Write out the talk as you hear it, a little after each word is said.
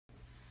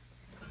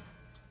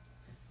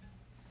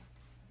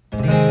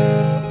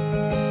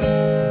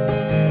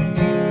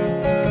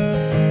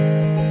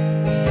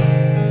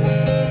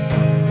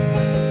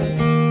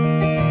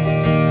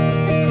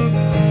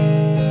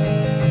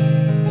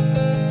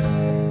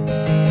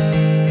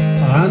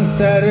On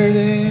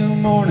Saturday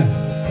morning,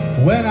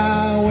 when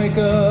I wake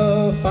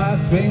up, I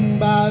swing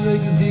by the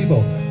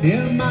gazebo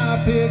in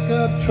my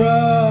pickup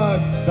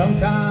truck.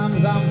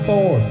 Sometimes I'm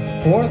fourth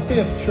or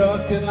fifth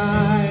truck in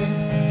line.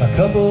 A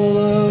couple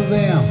of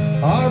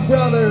them are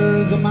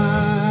brothers of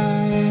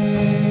mine.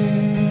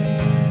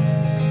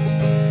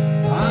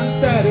 On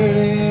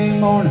Saturday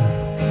morning,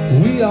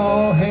 we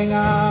all hang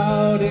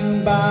out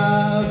in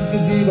Bob's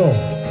gazebo.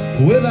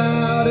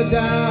 Without a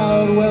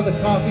doubt, well, the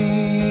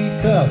coffee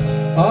cups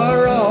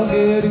are all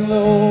getting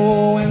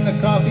low, and the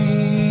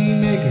coffee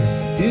maker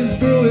is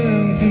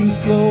brewing too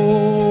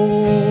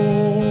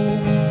slow.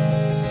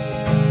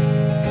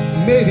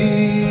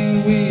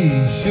 Maybe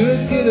we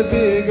should get a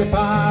bigger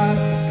pie,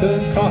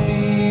 'cause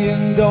coffee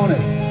and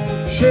donuts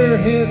sure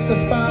hit the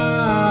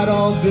spot.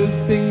 All good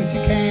things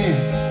you can't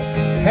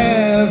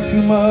have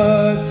too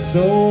much,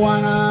 so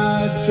why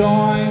not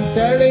join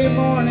Saturday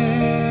morning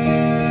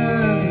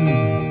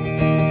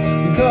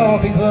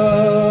coffee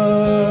club?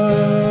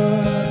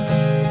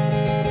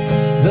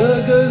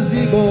 The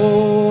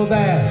gazebo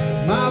that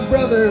my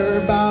brother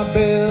Bob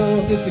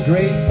built, it's a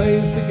great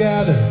place to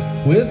gather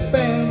with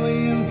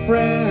family and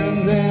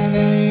friends and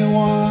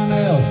anyone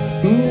else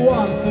who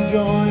wants to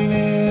join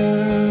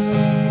in.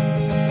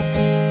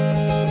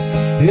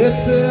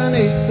 It's an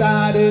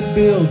 8-sided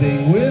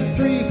building with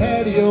 3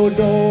 patio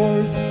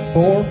doors,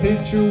 4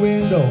 picture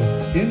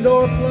windows,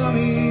 indoor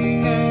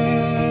plumbing,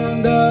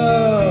 and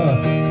a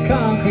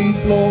concrete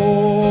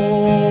floor.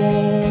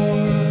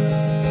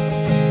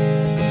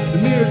 The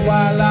mirrored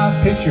wildlife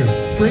pictures,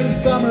 spring,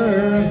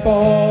 summer, and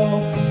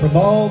fall, from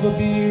all the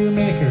beer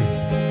makers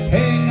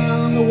hang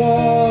on the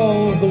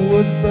walls. The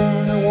wood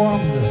burner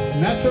warms us,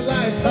 natural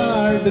light's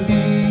hard to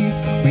beat.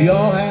 We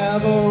all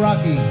have a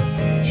rocking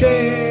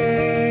chair,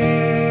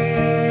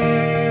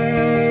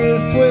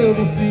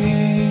 swivel seat.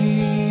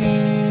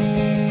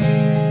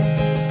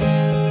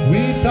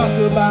 We talk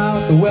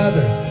about the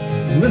weather,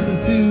 listen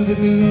to the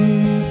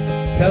news,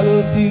 tell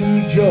a few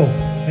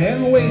jokes,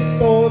 and wait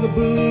for the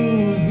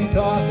booze. We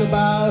talk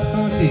about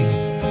hunting,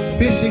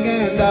 fishing,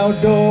 and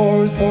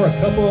outdoors for a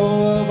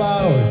couple of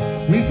hours.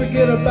 We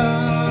forget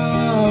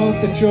about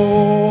the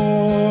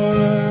chores.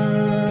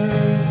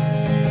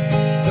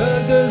 The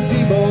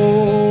gazebo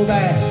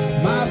that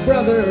my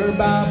brother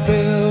Bob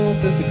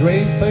built, it's a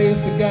great place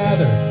to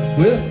gather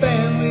with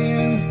family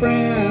and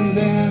friends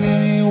and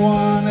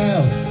anyone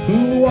else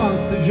who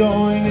wants to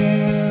join in.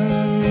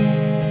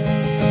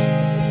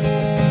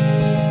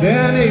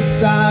 An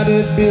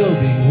 8-sided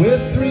building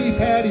with 3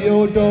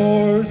 patio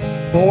doors,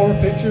 4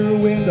 picture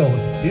windows,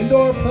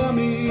 indoor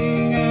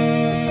plumbing,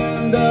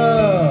 and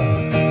a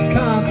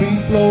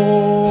concrete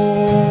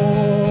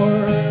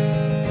floor.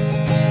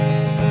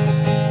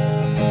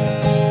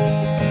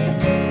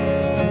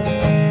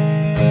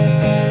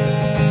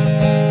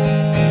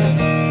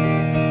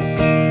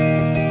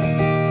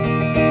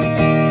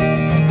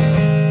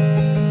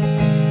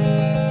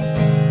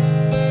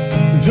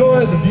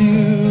 Enjoy the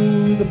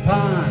view, the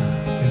pond,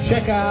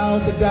 check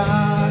out the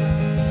dock.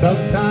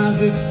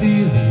 Sometimes it's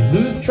easy,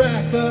 lose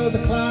track of the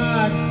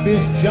clock.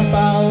 Fish jump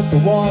out the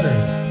water,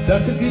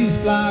 ducks and geese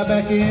fly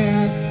back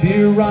in.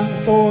 Deer run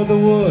for the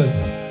woods,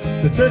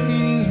 the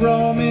turkeys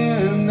roam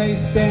in. They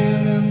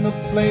stand in the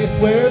place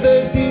where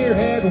the deer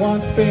had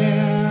once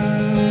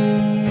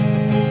been.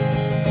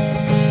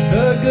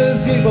 The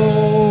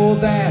gazebo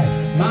that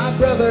my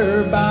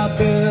brother Bob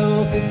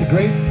built, it's a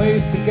great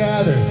place to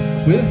gather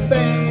with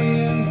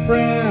family and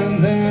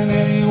friends and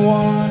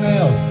anyone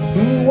else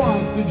who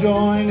wants to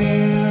join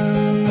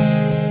in.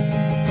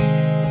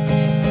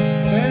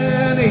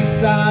 An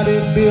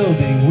 8-sided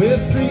building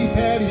with 3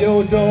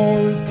 patio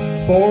doors,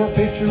 4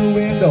 picture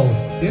windows,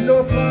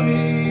 indoor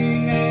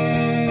plumbing,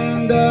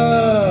 and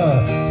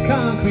a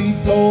concrete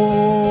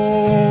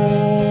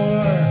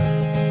floor.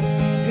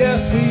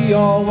 Yes, we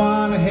all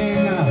want to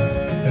hang out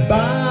at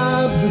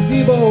Bob's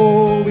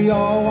gazebo. We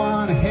all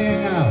want to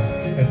hang out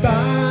at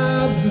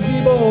Bob's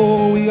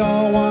gazebo. We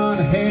all want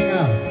to hang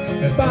out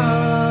at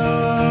Bob's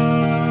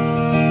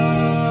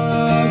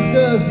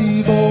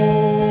gazebo.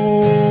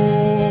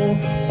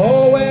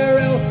 Oh, where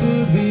else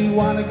would we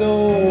want to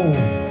go?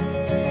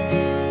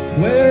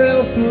 Where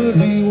else would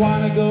we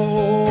want to go?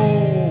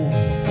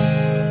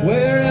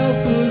 Where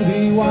else would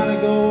we want to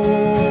go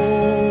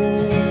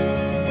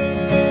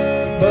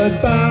but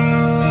Bob's?